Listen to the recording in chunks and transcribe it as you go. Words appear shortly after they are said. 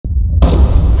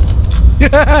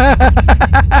Yeah.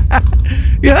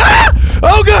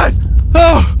 Oh God.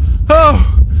 Oh.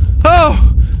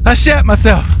 I shat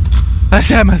myself.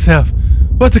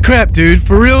 What the crap, dude?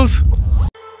 For reals?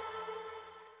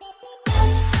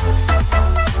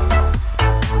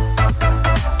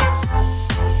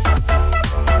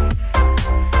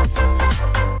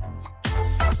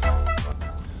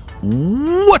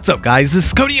 What's up, guys? This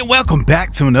is Cody and welcome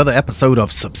back to another episode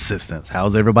of Subsistence.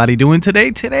 How's everybody doing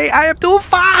today? Today I am doing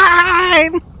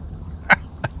fine.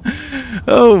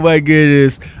 Oh my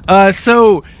goodness.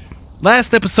 So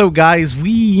last episode, guys,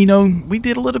 we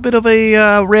did a little bit of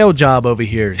a rail job over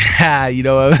here. We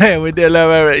did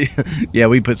yeah,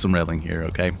 we put some railing here,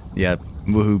 okay? Yeah,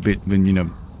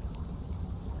 woohoo,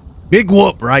 big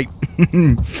whoop, right?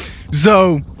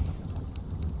 So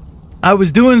I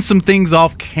was doing some things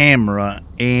off camera,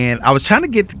 and I was trying to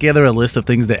get together a list of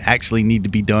things that actually need to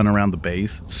be done around the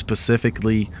base.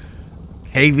 Specifically,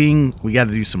 caving. We got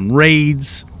to do some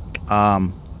raids. I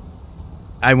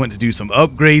went to do some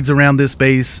upgrades around this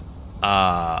base,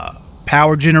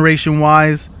 power generation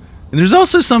wise. And there's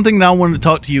also something that I wanted to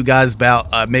talk to you guys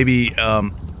about, maybe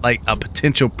like a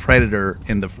potential predator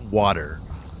in the water.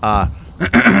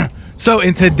 So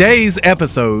in today's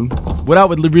episode, what I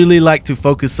would really like to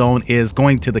focus on is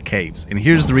going to the caves. And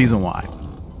here's the reason why.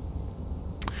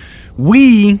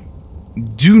 We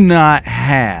do not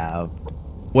have,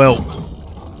 well,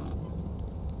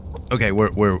 okay, we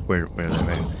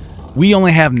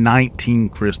only have 19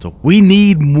 crystal. We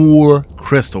need more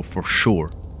crystal for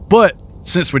sure. But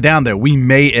since we're down there, we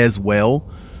may as well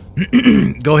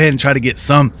go ahead and try to get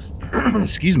some,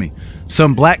 excuse me,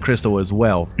 some black crystal as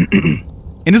well.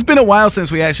 And it's been a while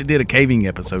since we actually did a caving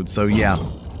episode, so yeah.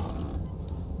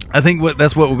 I think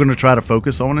that's what we're going to try to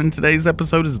focus on in today's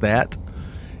episode is that.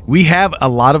 We have a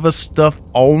lot of us stuff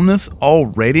on us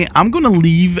already. I'm going to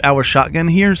leave our shotgun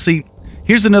here. See,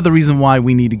 here's another reason why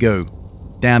we need to go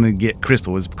down and get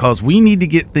crystal is because we need to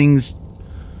get things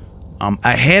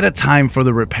ahead of time for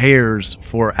the repairs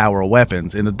for our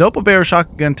weapons. And the double barrel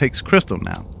shotgun takes crystal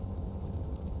now.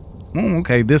 Oh,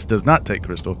 okay, this does not take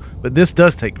crystal, but this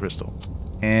does take crystal.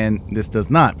 And this does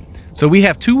not. So we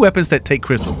have two weapons that take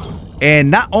crystal,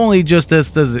 and not only just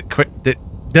does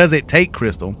it take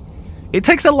crystal, it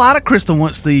takes a lot of crystal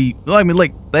once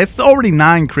that's already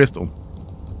 9 crystal.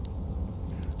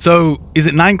 So is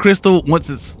it 9 crystal once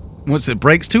it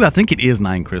breaks too? I think it is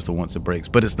 9 crystal once it breaks,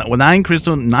 but it's not. Well, 9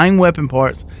 crystal, 9 weapon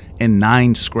parts, and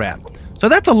 9 scrap. So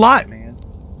that's a lot, man.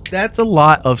 That's a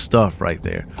lot of stuff right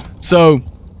there. So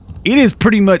it is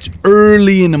pretty much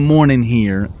early in the morning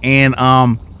here, and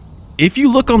if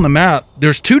you look on the map,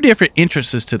 there's 2 different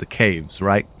entrances to the caves,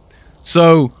 right?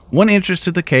 So one entrance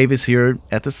to the cave is here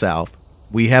at the south.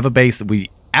 We have a base that we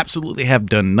absolutely have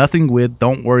done nothing with.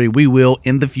 Don't worry, we will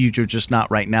in the future, just not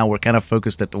right now. We're kind of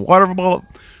focused at the waterfall.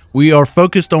 We are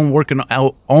focused on working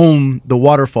out on the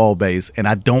waterfall base, and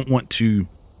I don't want to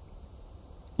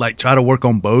try to work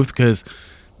on both because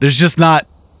there's just not.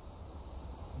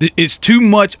 It's too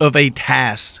much of a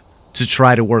task to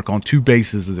try to work on 2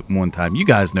 bases at one time. You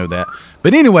guys know that.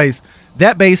 But anyways,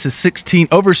 that base is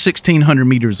over 1,600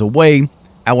 meters away.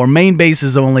 Our main base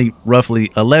is only roughly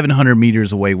 1,100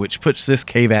 meters away, which puts this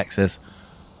cave access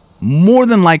more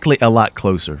than likely a lot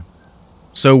closer.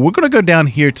 So we're going to go down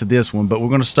here to this one, but we're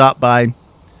going to stop by,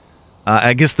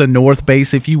 I guess, the north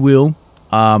base, if you will.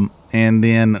 And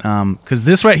then, because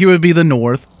this right here would be the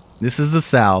north. This is the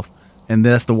south. And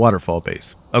that's the waterfall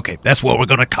base. Okay, that's what we're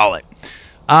going to call it.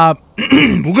 We're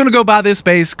going to go by this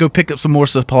base, go pick up some more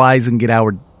supplies, and get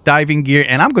our diving gear.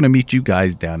 And I'm going to meet you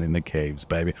guys down in the caves,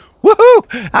 baby.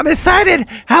 Woohoo! I'm excited!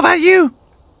 How about you?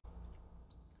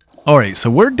 Alright, so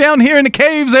we're down here in the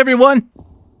caves, everyone.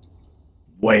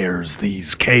 Where's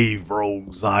these cave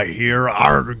rogues I hear?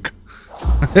 Arg.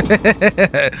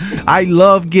 I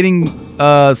love getting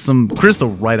some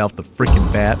crystal right off the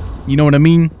freaking bat. You know what I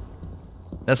mean?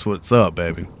 That's what's up,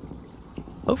 baby.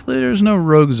 Hopefully there's no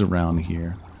rogues around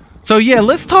here. So yeah,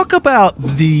 let's talk about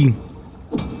the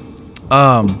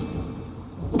oh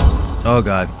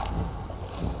god.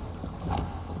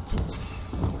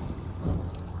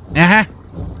 I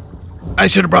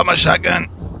should have brought my shotgun.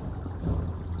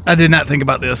 I did not think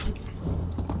about this.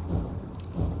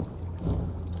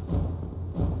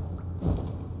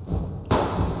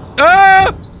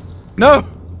 Ah! No.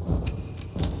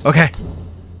 Okay.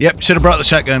 Yep, should have brought the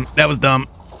shotgun. That was dumb.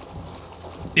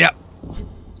 Yep.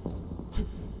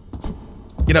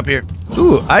 Get up here.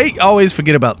 Ooh, I always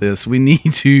forget about this. We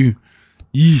need to...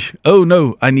 Yeesh. Oh,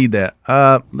 no, I need that.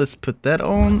 Let's put that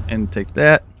on and take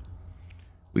that.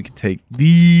 We can take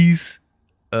these.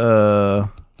 Let's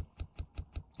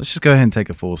just go ahead and take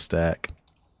a full stack.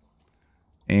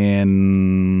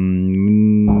 And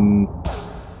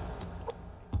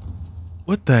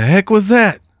what the heck was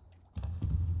that?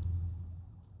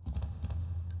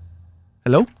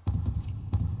 Hello?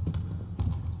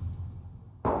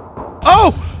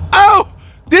 Oh! Oh!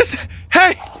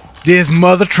 This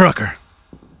mother trucker.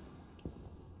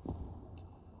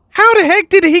 How the heck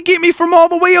did he get me from all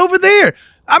the way over there?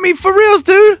 I mean, for reals,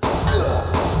 dude.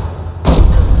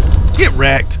 Get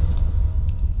wrecked.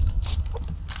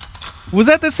 Was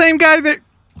that the same guy that...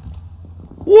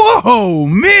 Whoa,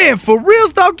 man, for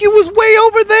reals, dog, you was way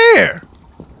over there.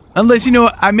 Unless, you know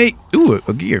what, I may... Ooh,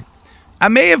 a gear. I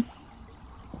may have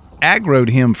aggroed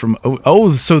him from...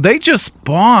 Oh, so they just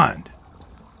spawned.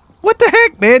 What the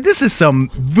heck, man? This is some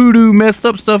voodoo messed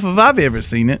up stuff if I've ever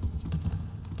seen it.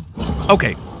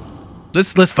 Okay.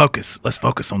 Let's focus. Let's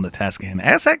focus on the task at hand.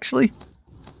 That's actually...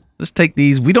 Let's take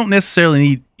these. We don't necessarily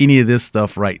need any of this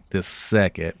stuff right this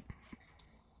second.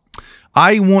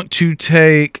 I want to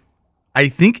take... I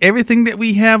think everything that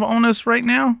we have on us right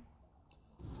now.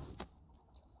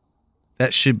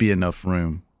 That should be enough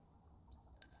room.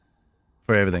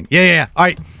 For everything. Yeah. All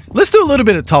right. Let's do a little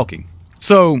bit of talking.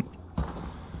 So...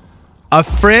 A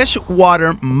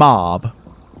freshwater mob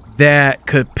that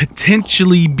could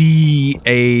potentially be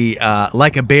a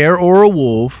like a bear or a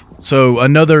wolf, so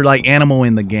another like animal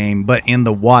in the game, but in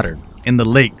the water, in the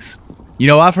lakes. You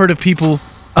know, I've heard of people.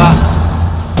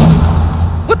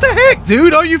 What the heck,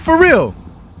 dude? Are you for real?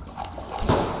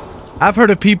 I've heard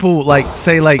of people like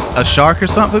say like a shark or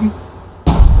something.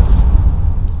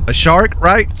 A shark,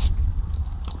 right?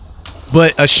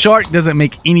 But a shark doesn't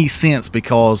make any sense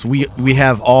because we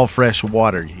have all fresh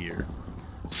water here.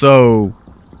 So,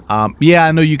 yeah,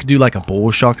 I know you could do like a bull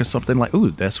shark or something like... Ooh,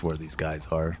 that's where these guys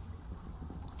are.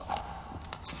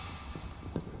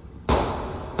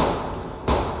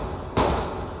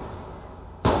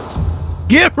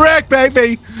 Get wrecked,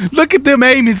 baby! Look at them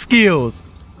aiming skills.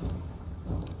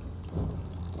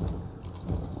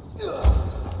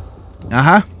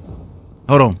 Uh-huh.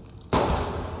 Hold on.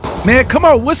 Man, come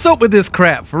on, what's up with this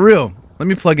crap, for real? Let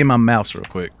me plug in my mouse real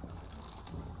quick.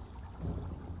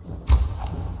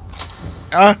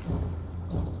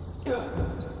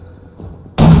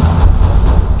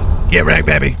 Get wrecked,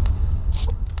 baby.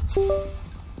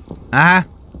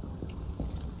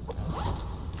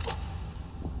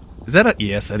 Is that a...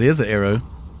 Yes, that is an arrow.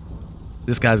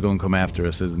 This guy's gonna come after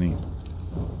us, isn't he?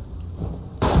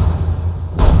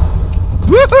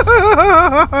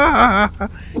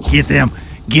 Get them.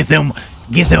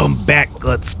 Get them back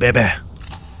guts, baby.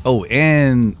 Oh,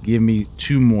 and give me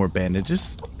 2 more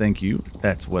bandages. Thank you.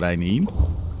 That's what I need.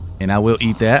 And I will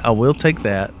eat that. I will take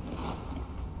that.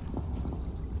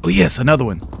 Oh, yes, another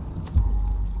one.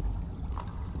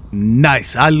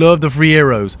 Nice. I love the free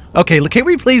arrows. Okay, can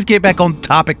we please get back on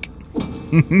topic?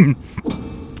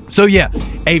 So, yeah,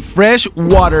 a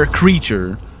freshwater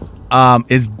creature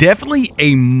is definitely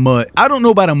a must. I don't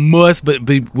know about a must, but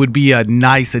would be a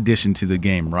nice addition to the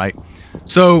game, right?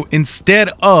 So instead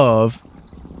of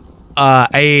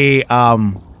like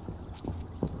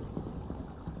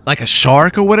a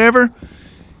shark or whatever,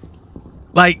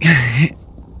 like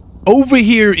over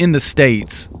here in the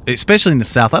States, especially in the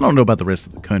South, I don't know about the rest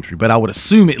of the country, but I would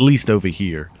assume at least over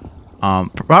here,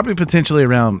 probably potentially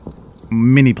around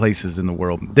many places in the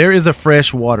world, there is a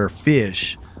freshwater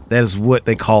fish. That is what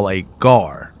they call a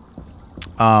gar.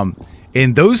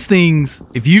 And those things,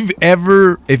 if you've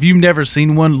never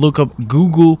seen one, look up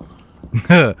Google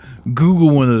Google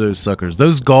one of those suckers.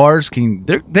 Those gars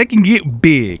they can get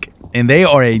big, and they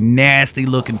are a nasty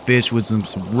looking fish with some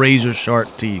razor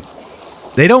sharp teeth.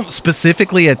 They don't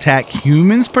specifically attack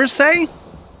humans per se.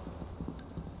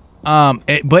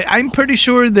 But I'm pretty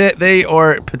sure that they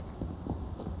are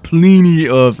plenty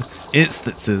of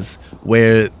instances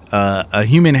where a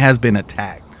human has been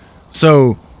attacked.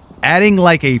 So adding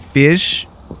like a fish,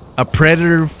 a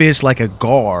predator fish like a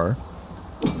gar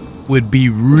would be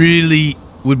a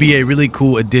really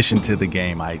cool addition to the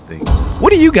game, I think. What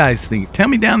do you guys think? Tell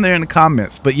me down there in the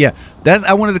comments. But yeah,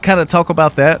 I wanted to kind of talk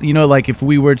about that. You know, like if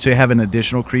we were to have an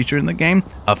additional creature in the game,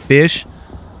 a fish,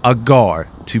 a gar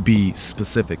to be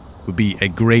specific, would be a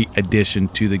great addition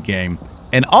to the game.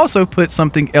 And also put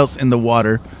something else in the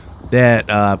water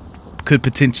that could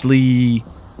potentially,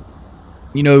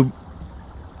 you know,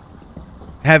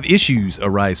 have issues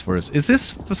arise for us. Is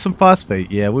this for some phosphate?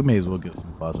 Yeah, we may as well get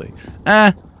some phosphate.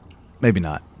 Maybe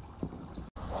not.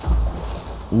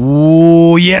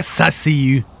 Oh, yes, I see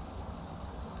you.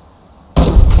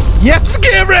 Yes,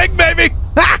 get wrecked, baby!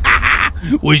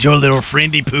 Where's your little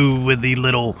friendy poo with the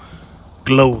little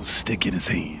glow stick in his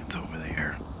hands over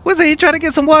there? Was he trying to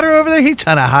get some water over there? He's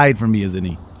trying to hide from me, isn't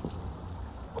he?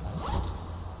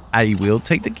 I will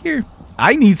take the gear.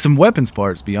 I need some weapons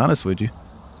parts, be honest with you.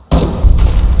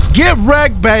 Get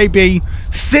wrecked, baby.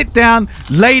 Sit down,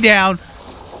 lay down.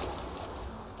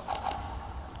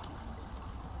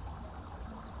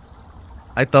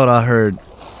 I thought I heard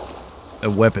a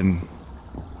weapon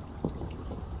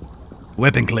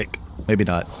click. Maybe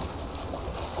not.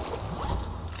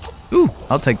 Ooh,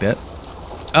 I'll take that.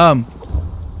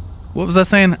 What was I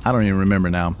saying? I don't even remember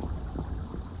now.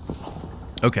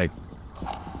 Okay.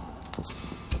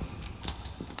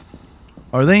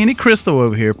 Are there any crystal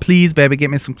over here? Please, baby, get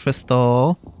me some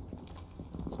crystal.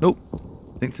 Nope.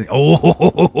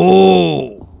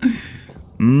 Oh!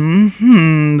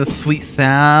 The sweet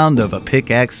sound of a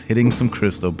pickaxe hitting some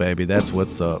crystal, baby. That's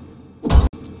what's up.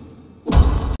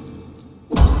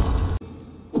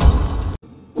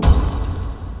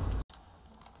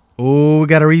 Oh, we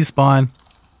gotta respawn.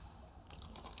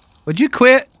 Would you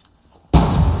quit?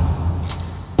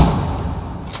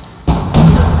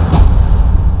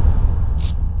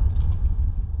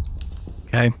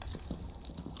 Okay.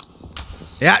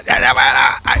 Yeah,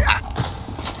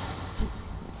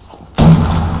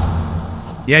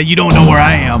 you don't know where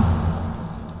I am.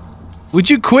 Would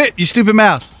you quit, you stupid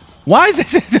mouse? Why is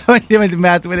this? Wait a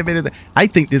minute. I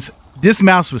think this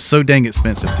mouse was so dang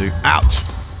expensive, too. Ouch.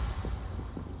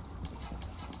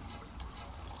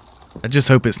 I just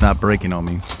hope it's not breaking on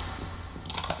me.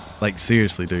 Like,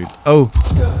 seriously, dude. Oh.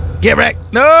 Get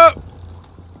wrecked. No.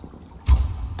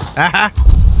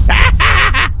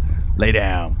 Lay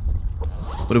down.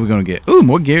 What are we going to get? Ooh,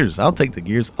 more gears. I'll take the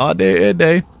gears all day, every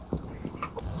day.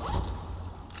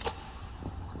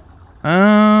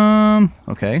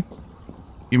 Okay.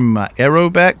 Give me my arrow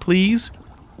back, please.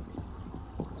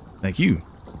 Thank you.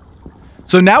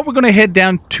 So now we're going to head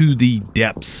down to the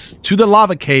depths, to the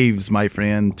lava caves, my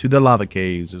friend. To the lava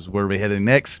caves is where we're heading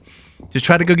next. To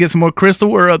try to go get some more crystal.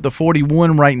 We're up to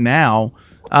 41 right now.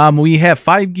 We have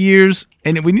 5 gears,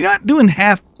 and we're not doing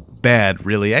half bad,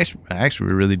 really. Actually,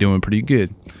 we're really doing pretty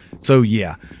good. So,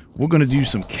 yeah, we're going to do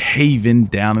some caving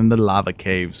down in the lava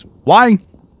caves. Why?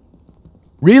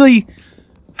 Really?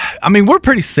 I mean, we're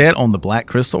pretty set on the black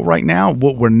crystal right now.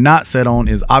 What we're not set on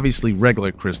is obviously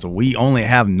regular crystal. We only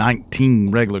have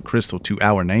 19 regular crystal to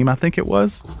our name, I think it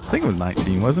was. I think it was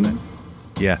 19, wasn't it?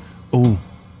 Yeah. Ooh.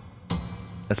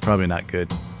 That's probably not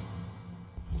good.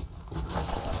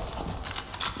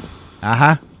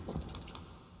 Uh-huh.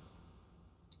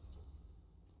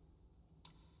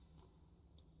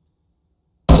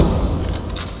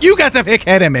 You got the pick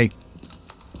head at me.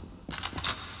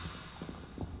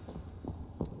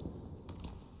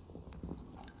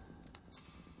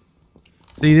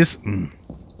 See this?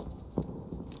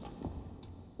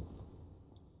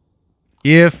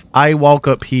 If I walk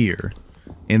up here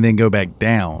and then go back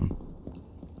down,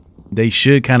 they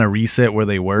should kind of reset where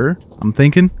they were, I'm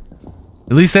thinking.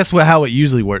 At least that's how it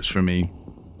usually works for me.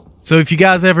 So if you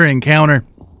guys ever encounter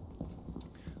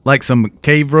like some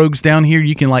cave rogues down here,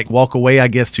 you can like walk away, I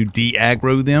guess, to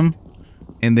de-aggro them.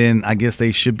 And then I guess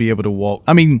they should be able to walk.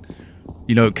 I mean,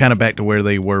 you know, kind of back to where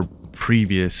they were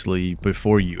previously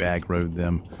before you aggroed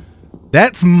them.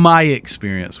 That's my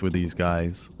experience with these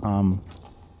guys.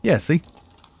 Yeah, see?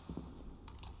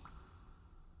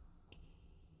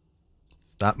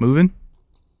 Stop moving.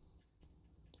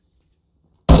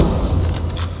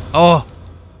 Oh.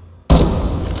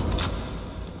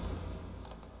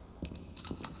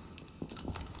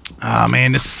 Ah,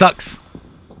 man, this sucks.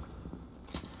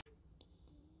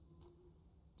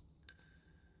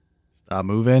 Stop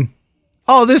moving.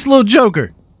 Oh, this little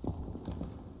joker.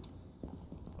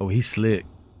 Oh, he's slick.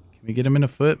 Can we get him in the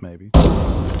foot, maybe?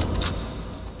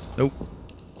 Nope.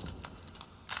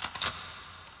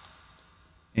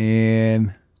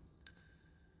 And...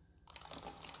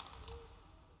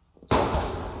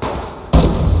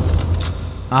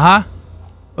 uh-huh.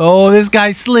 Oh, this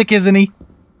guy's slick, isn't he?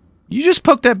 You just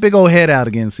poke that big old head out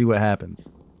again and see what happens.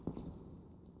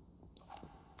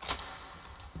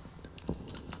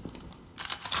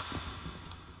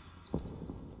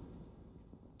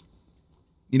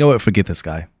 You know what? Forget this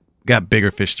guy. Got bigger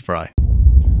fish to fry.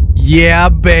 Yeah,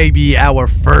 baby. Our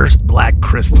first black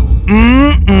crystal.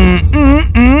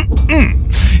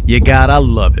 You gotta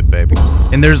love it, baby.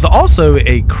 And there's also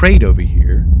a crate over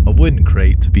here. A wooden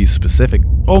crate, to be specific.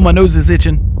 Oh, my nose is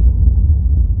itching.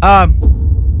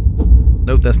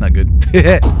 Nope, that's not good.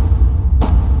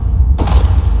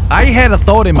 I had a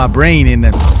thought in my brain and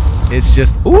it's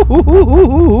just,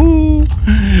 ooh,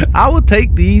 I will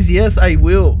take these. Yes, I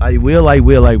will. I will.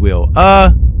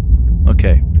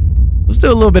 Okay. Let's do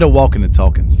a little bit of walking and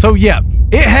talking. So, yeah,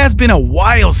 it has been a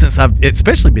while since I've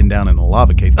especially been down in the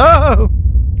lava cave. Oh!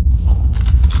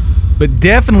 But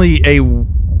definitely a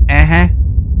Uh-huh.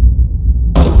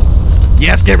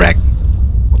 Yes, get wrecked.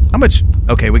 How much?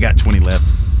 Okay, we got 20 left.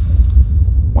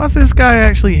 Why's this guy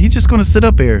actually? He's just going to sit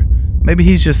up here. Maybe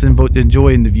he's just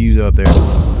enjoying the views up there.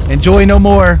 Enjoy no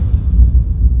more.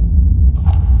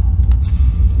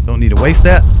 Don't need to waste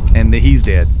that. And he's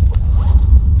dead.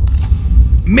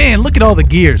 Man, look at all the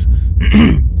gears.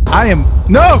 I am...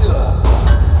 No!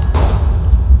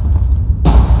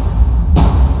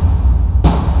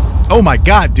 Oh my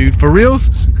god, dude. For reals?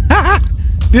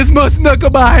 This must snuck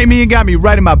up behind me and got me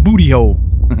right in my booty hole.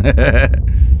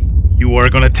 You are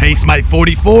gonna taste my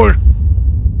 44.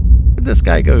 Where'd this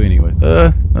guy go anyway?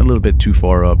 A little bit too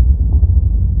far up.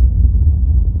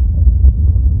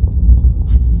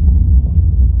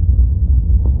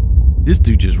 This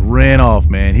dude just ran off,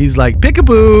 man. He's like,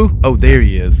 peekaboo. Oh, there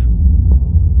he is.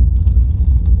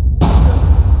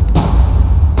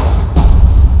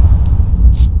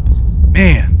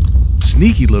 Man,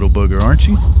 sneaky little booger, aren't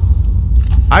you?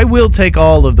 I will take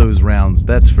all of those rounds,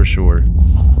 that's for sure.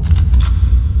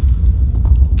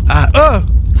 I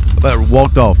about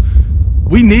walked off.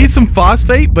 We need some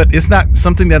phosphate, but it's not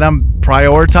something that I'm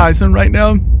prioritizing right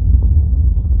now.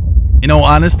 In all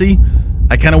honesty,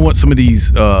 I kind of want some of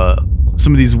these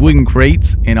wooden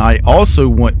crates, and I also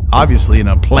want, obviously, in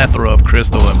a plethora of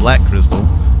crystal and black crystal.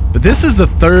 But this is the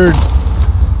third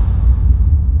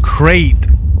crate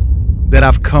that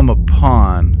I've come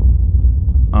upon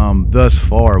thus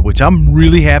far, which I'm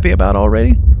really happy about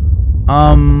already.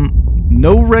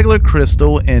 No regular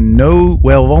crystal and no,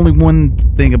 well, only one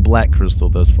thing of black crystal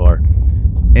thus far.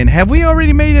 And have we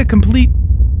already made a complete...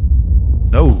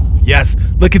 Oh, yes.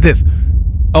 Look at this.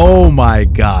 Oh my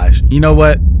gosh. You know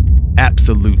what?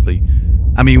 Absolutely.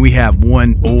 I mean, we have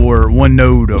one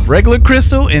node of regular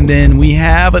crystal, and then we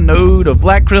have a node of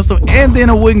black crystal, and then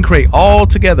a wooden crate all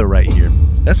together right here.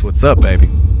 That's what's up, baby.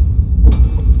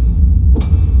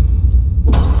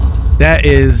 That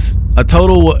is a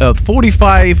total of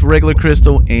 45 regular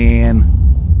crystal and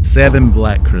 7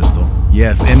 black crystal.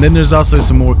 Yes, and then there's also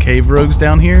some more cave rogues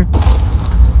down here.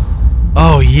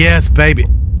 Oh, yes, baby.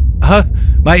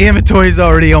 My inventory is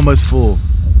already almost full.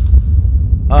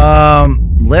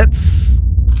 Let's...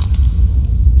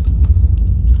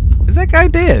 Is that guy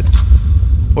dead?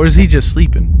 Or is he just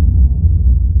sleeping?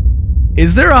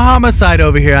 Is there a homicide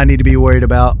over here I need to be worried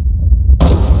about?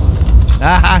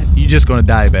 Aha, you're just gonna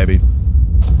die, baby.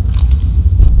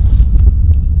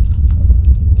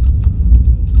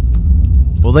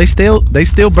 Well, they still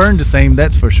burn the same,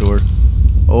 that's for sure.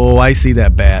 Oh, I see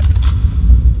that bat.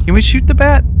 Can we shoot the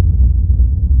bat?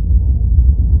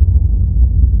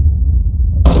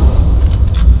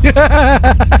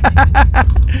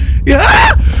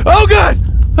 Yeah! Oh god!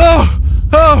 Oh!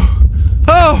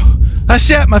 I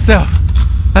shat myself.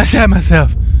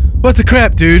 What the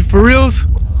crap, dude? For reals?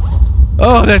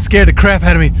 Oh, that scared the crap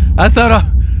out of me. I thought I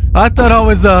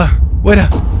was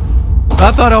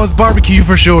I thought I was barbecue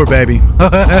for sure, baby.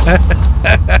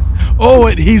 Oh,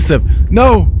 adhesive.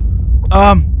 No.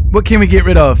 What can we get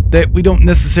rid of that we don't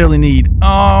necessarily need?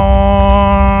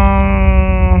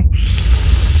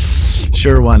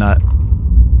 Sure, why not?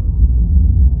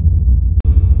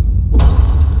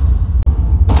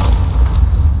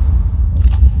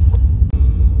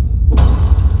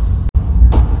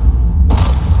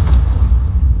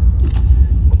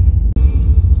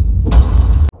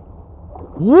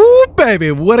 Woo,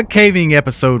 baby, what a caving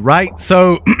episode, right?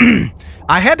 So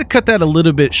I had to cut that a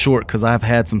little bit short because I've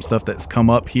had some stuff that's come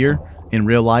up here in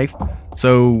real life.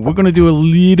 So we're going to do a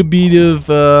little bit of,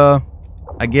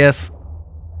 I guess,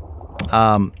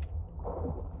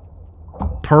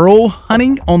 pearl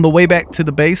hunting on the way back to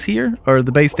the base here, or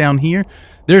the base down here.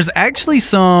 There's actually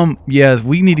some, yeah,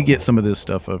 we need to get some of this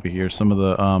stuff over here. Some of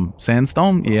the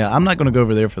sandstone. Yeah, I'm not going to go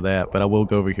over there for that, but I will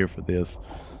go over here for this.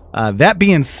 That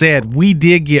being said, we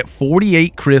did get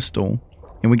 48 crystal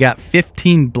and we got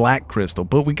 15 black crystal,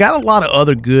 but we got a lot of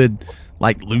other good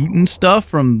like loot and stuff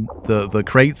from the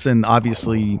crates and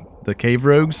obviously the cave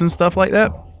rogues and stuff like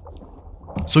that.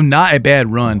 So not a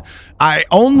bad run. I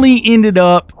only ended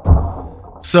up,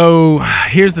 so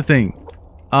here's the thing.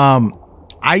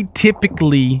 I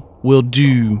typically will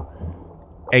do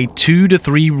a 2 to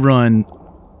 3 run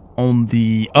on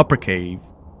the upper cave.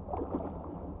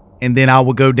 And then I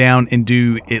will go down and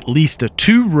do at least a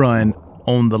 2 run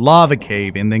on the lava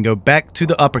cave, and then go back to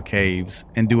the upper caves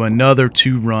and do another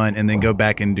 2 run, and then go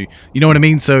back and do, you know what I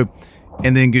mean? So,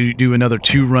 and then do another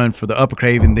 2 run for the upper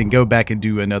cave, and then go back and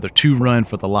do another 2 run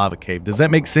for the lava cave. Does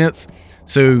that make sense?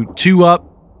 So 2 up,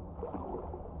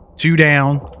 2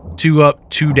 down, 2 up,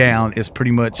 2 down is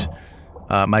pretty much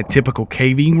my typical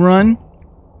caving run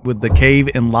with the cave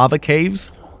and lava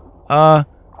caves.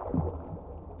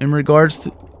 in regards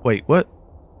to... Wait, what?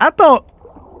 I thought...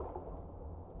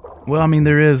 Well, I mean,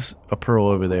 there is a pearl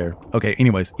over there. Okay,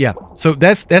 anyways, yeah. So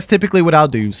that's typically what I'll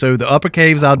do. So the upper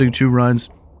caves, I'll do 2 runs.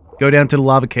 Go down to the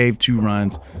lava cave, 2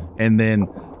 runs. And then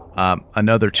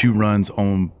another 2 runs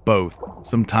on both.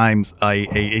 Sometimes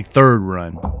a third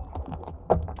run.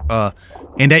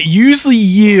 And that usually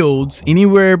yields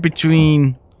anywhere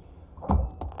between...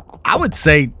 I would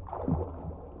say,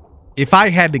 if I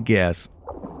had to guess,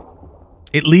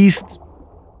 at least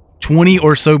 20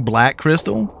 or so black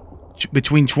crystal.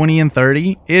 Between 20 and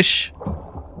 30-ish.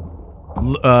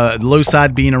 Low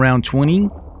side being around 20.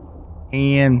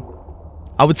 And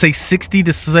I would say 60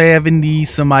 to 70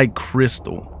 semi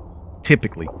crystal.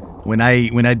 Typically. When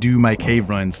I do my cave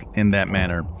runs in that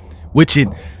manner. Which it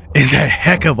is a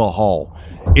heck of a haul.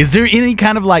 Is there any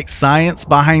kind of like science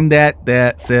behind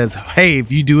that says, hey,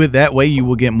 if you do it that way, you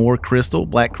will get more crystal,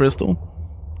 black crystal,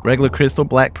 regular crystal,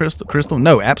 black crystal?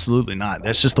 No, absolutely not.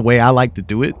 That's just the way I like to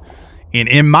do it. And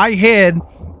in my head,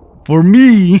 for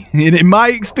me, and in my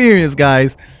experience,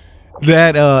 guys,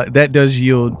 that does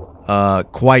yield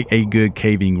quite a good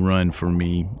caving run for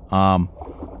me.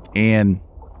 And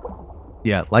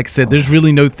yeah, like I said, there's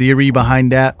really no theory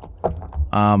behind that.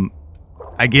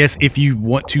 I guess if you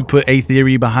want to put a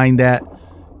theory behind that,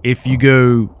 if you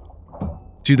go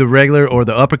to the regular or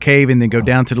the upper cave and then go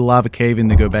down to the lava cave and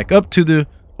then go back up to the,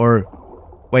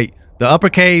 the upper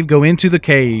cave, go into the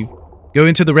cave, go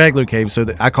into the regular cave, so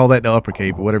that I call that the upper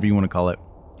cave, or whatever you want to call it.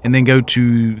 And then go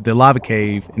to the lava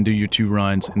cave and do your 2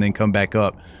 runs and then come back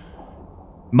up.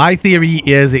 My theory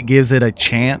is it gives it a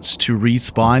chance to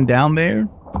respawn down there.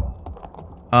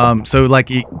 So like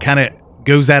it kind of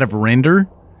goes out of render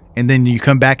and then you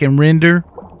come back and render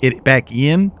it back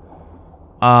in.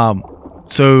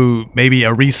 So maybe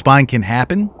a respawn can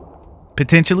happen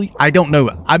potentially. I don't know.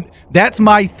 That's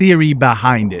my theory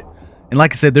behind it. And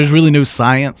like I said, there's really no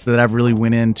science that I've really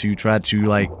went in to try to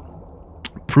like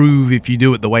prove if you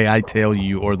do it the way I tell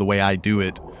you or the way I do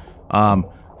it,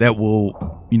 that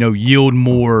will, you know, yield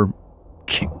more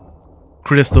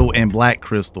crystal and black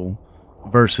crystal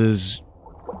versus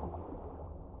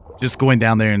just going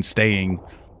down there and staying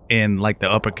in like the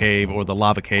upper cave or the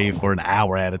lava cave for an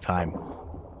hour at a time.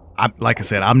 Like I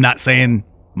said, I'm not saying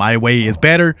my way is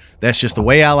better. That's just the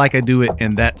way I like to do it,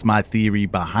 and that's my theory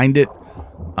behind it.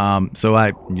 So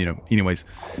anyways,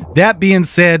 that being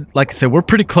said, like I said, we're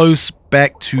pretty close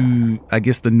back to, I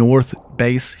guess, the north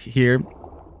base here,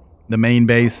 the main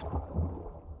base.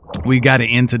 We got to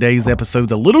end today's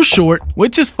episode a little short,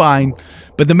 which is fine.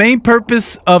 But the main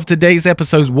purpose of today's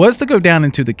episode was to go down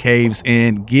into the caves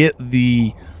and get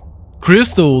the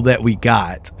crystal that we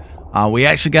got. We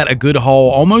actually got a good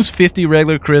haul, almost 50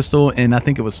 regular crystal, and I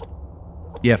think it was,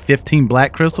 15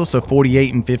 black crystal, so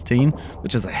 48 and 15,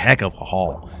 which is a heck of a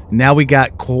haul. Now we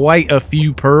got quite a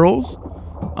few pearls,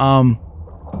 and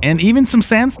even some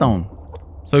sandstone.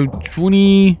 So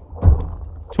 28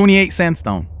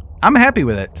 sandstone. I'm happy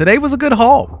with it. Today was a good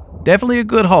haul. Definitely a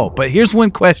good haul. But here's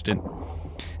one question.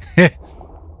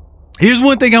 Here's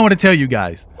one thing I want to tell you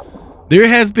guys. There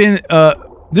has been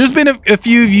there's been a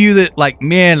few of you that like,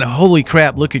 man, holy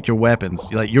crap, look at your weapons.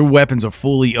 Like, your weapons are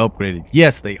fully upgraded.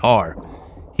 Yes, they are.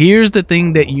 Here's the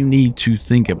thing that you need to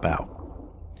think about.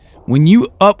 When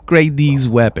you upgrade these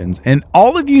weapons, and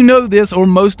all of you know this, or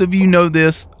most of you know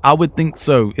this, I would think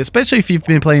so, especially if you've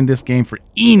been playing this game for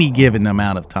any given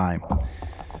amount of time.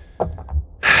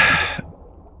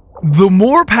 The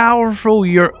more powerful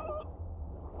your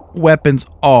weapons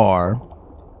are,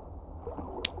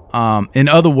 in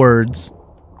other words,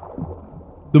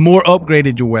 the more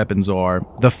upgraded your weapons are,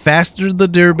 the faster the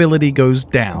durability goes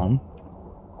down,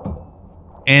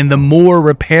 and the more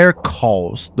repair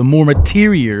costs, the more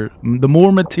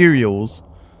materials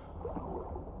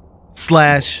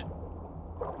slash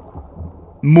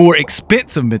more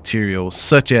expensive materials,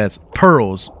 such as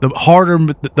pearls, the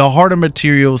harder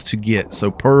materials to get.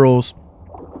 So pearls,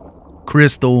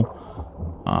 crystal,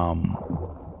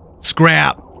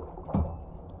 scrap,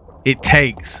 it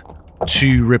takes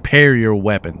to repair your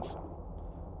weapons.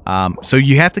 So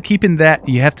you have to keep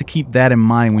that in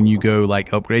mind when you go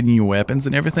like upgrading your weapons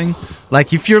and everything.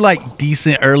 Like if you're like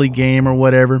decent early game or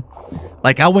whatever,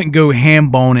 like I wouldn't go ham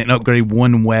bone and upgrade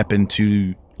one weapon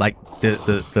to like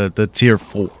the tier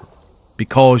 4,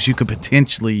 because you could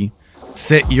potentially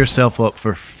set yourself up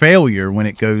for failure when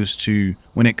it comes to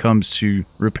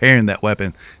repairing that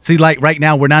weapon. See, like right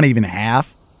now we're not even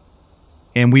half,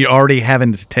 and we're already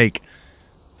having to take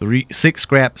 6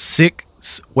 scrap,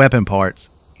 6 weapon parts,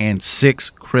 and 6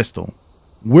 crystal.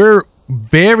 We're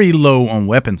very low on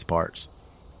weapons parts.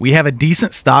 We have a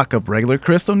decent stock of regular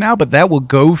crystal now, but that will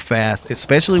go fast,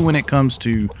 especially when it comes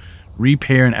to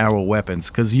repairing our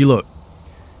weapons. Because you look,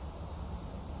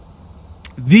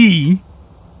 the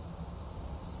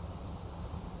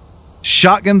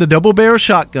shotgun, the double barrel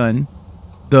shotgun,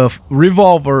 the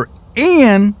revolver,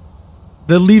 and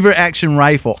the lever action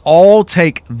rifle all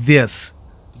take this.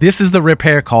 This is the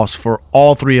repair cost for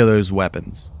all 3 of those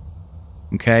weapons.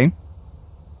 Okay?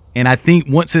 And I think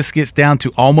once this gets down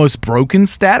to almost broken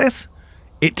status,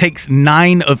 it takes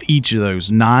 9 of each of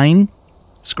those. 9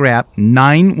 scrap,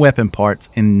 9 weapon parts,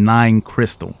 and 9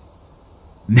 crystal.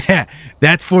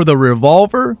 That's for the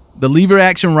revolver, the lever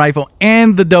action rifle,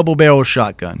 and the double barrel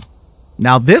shotgun.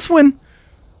 Now this one,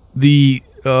 the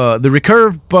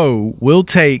recurve bow will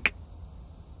take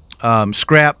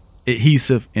scrap,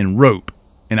 adhesive, and rope.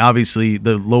 And obviously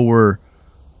the lower,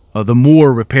 the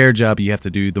more repair job you have to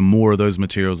do, the more of those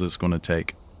materials it's going to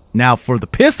take. Now for the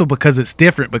pistol, because it's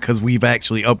different, because we've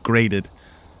actually upgraded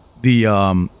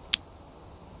the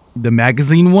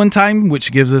magazine one time,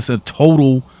 which gives us a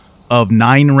total of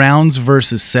 9 rounds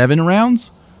versus 7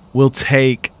 rounds. We'll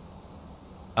take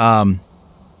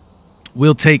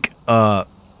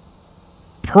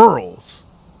pearls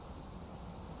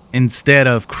instead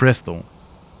of crystal.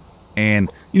 And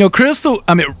you know,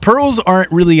 pearls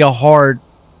aren't really a hard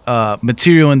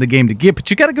material in the game to get, but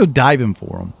you got to go diving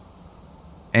for them.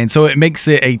 And so it makes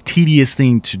it a tedious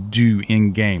thing to do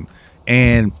in game.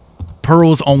 And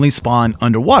pearls only spawn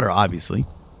underwater, obviously.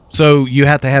 So you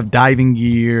have to have diving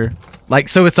gear.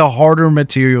 So it's a harder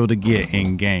material to get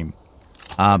in game.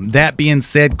 That being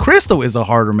said, crystal is a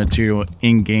harder material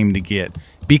in game to get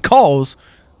because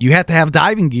you have to have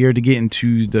diving gear to get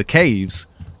into the caves.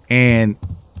 And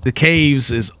the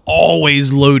caves is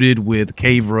always loaded with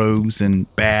cave rogues and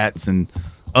bats and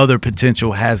other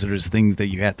potential hazardous things that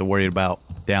you have to worry about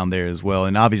down there as well.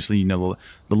 And obviously, you know,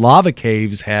 the lava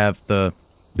caves have the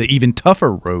even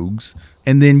tougher rogues,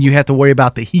 and then you have to worry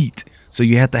about the heat. So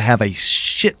you have to have a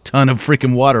shit ton of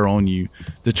freaking water on you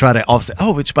to try to offset.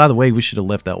 Oh, which by the way, we should have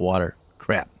left that water.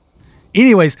 Crap.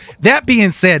 Anyways, that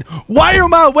being said, why are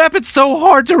my weapons so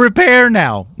hard to repair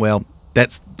now? Well,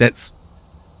 that's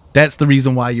the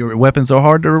reason why your weapons are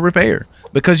hard to repair,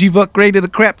 because you've upgraded a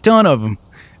crap ton of them.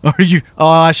 Or oh,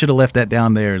 I should have left that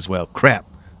down there as well. Crap.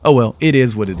 Oh well, it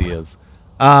is what it is.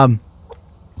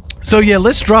 So yeah,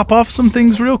 let's drop off some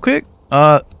things real quick.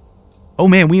 Oh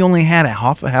man, we only had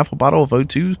half a bottle of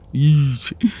O2.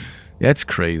 Yeesh. That's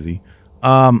crazy.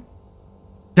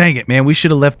 Dang it, man. We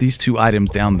should have left these 2 items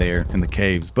down there in the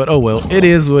caves. But oh well, it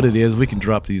is what it is. We can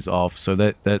drop these off, so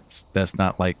that's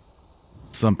not like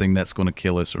something that's going to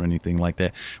kill us or anything like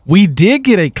that. We did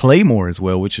get a claymore as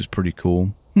well, which is pretty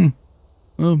cool.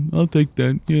 I'll take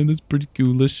that. Yeah, that's pretty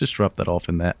cool. Let's just drop that off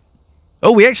in that.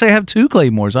 Oh, we actually have 2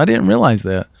 claymores. I didn't realize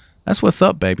that. That's what's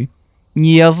up, baby.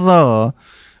 Yes, sir.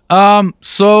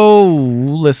 So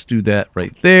let's do that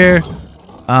right there.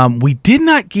 We did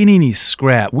not get any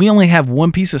scrap. We only have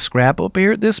 1 piece of scrap up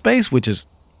here at this space, which is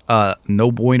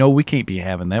no bueno. We can't be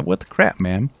having that. What the crap,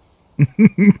 man?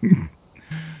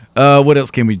 What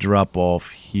else can we drop off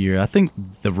here? I think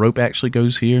the rope actually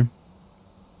goes here.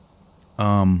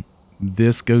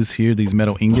 This goes here. These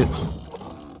metal ingots.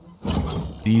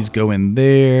 These go in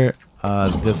there.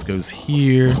 This goes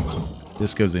here.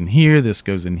 This goes in here. This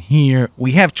goes in here.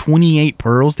 We have 28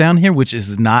 pearls down here, which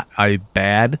is not a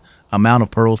bad amount of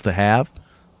pearls to have.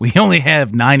 We only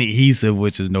have 9 adhesive,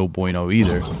 which is no bueno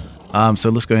either. So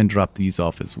let's go ahead and drop these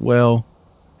off as well.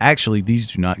 Actually, these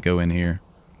do not go in here.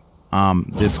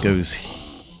 This goes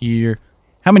here.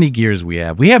 How many gears we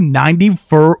have? We have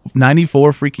 94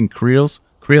 freaking grills.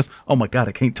 Oh my god,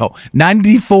 I can't talk.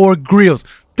 94 grills.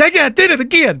 Dang it, I did it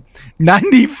again.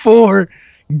 94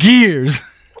 gears.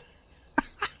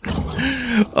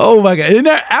 Oh my god. And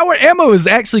our ammo is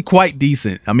actually quite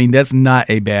decent. I mean, that's not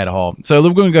a bad haul. So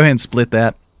we're going to go ahead and split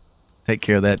that. Take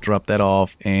care of that. Drop that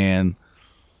off. And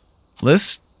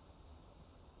let's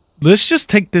just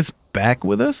take this back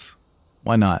with us.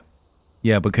 Why not?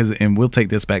 Yeah, and we'll take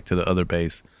this back to the other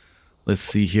base. Let's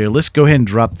see here. Let's go ahead and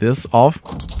drop this off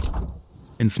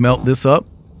and smelt this up.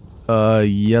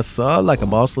 Yes, sir. Like a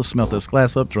boss. Let's smelt this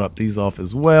glass up. Drop these off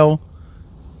as well.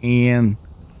 And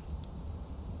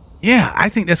yeah, I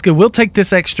think that's good. We'll take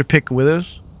this extra pick with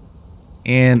us.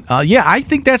 And yeah, I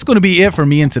think that's going to be it for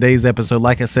me in today's episode.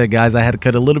 Like I said, guys, I had to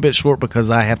cut a little bit short because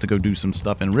I have to go do some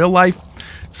stuff in real life.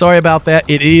 Sorry about that.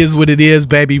 It is what it is,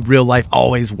 baby. Real life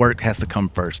always work has to come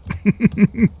first.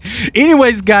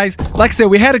 Anyways, guys, like I said,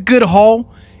 we had a good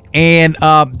haul and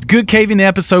good caving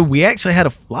episode. We actually had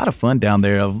a lot of fun down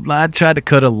there. I tried to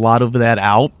cut a lot of that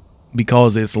out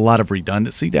because it's a lot of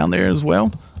redundancy down there as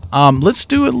well. Let's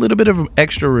do a little bit of an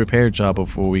extra repair job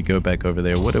before we go back over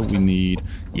there. What do we need?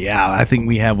 Yeah, I think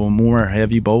we have one more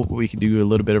heavy bolt. We can do a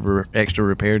little bit of an extra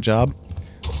repair job.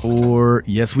 Or,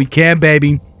 yes, we can,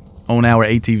 baby, on our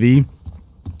ATV.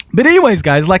 But anyways,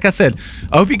 guys, like I said,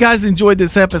 I hope you guys enjoyed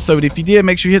this episode. If you did,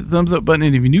 make sure you hit the thumbs up button.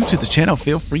 And if you're new to the channel,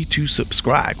 feel free to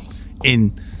subscribe.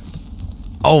 And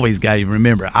always, guys,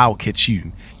 remember, I'll catch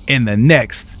you in the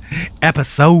next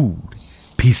episode.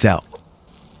 Peace out.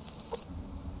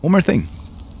 One more thing.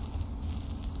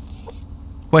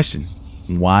 Question.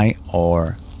 Why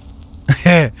are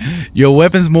your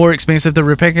weapons more expensive to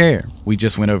repair? We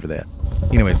just went over that.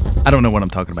 Anyways, I don't know what I'm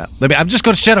talking about. I'm just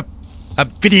going to shut up.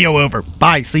 Video over.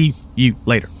 Bye. See you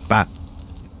later. Bye.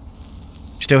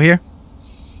 Still here?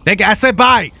 I said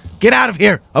bye. Get out of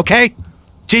here. Okay?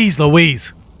 Jeez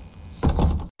Louise.